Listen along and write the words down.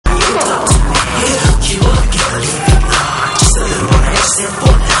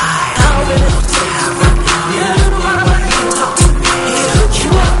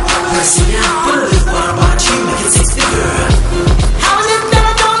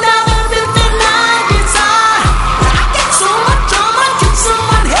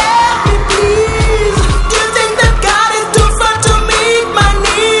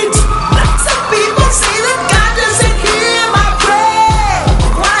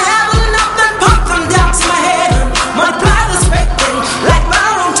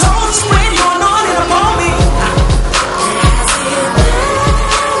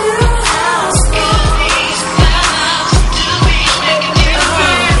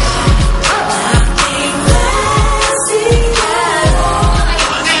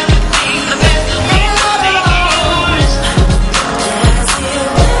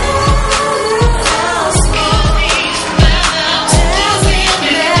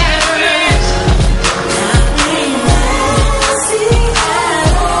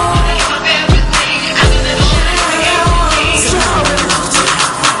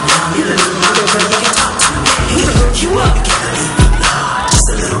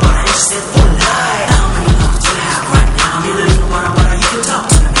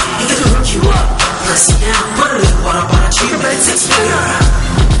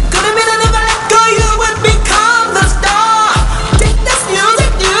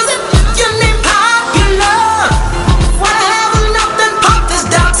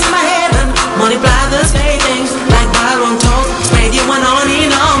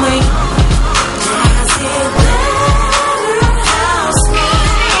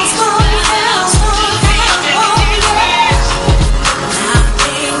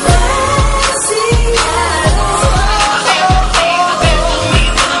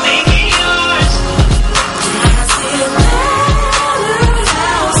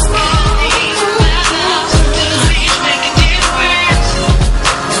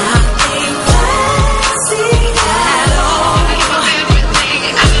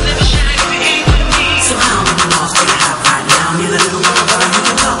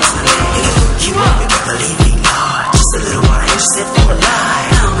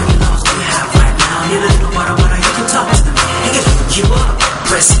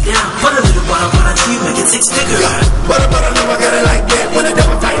six figure. But I know I got it like that. When the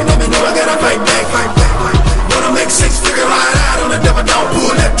devil fighting at me, know I gotta fight back. Wanna make six figure ride out on the devil, don't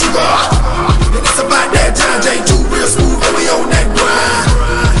pull that trigger. And it's about that time, J2 real smooth, and we on that grind.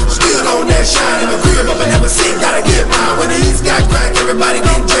 Still on that shine in the crib, up and never sick, gotta get mine. When the East got crack, everybody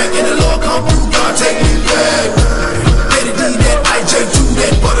getting drank, and the Lord come through, God take me back. Pettidee, that IJ2,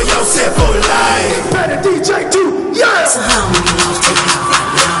 that butter y'all set for life. Pettidee, J2, yeah! So how many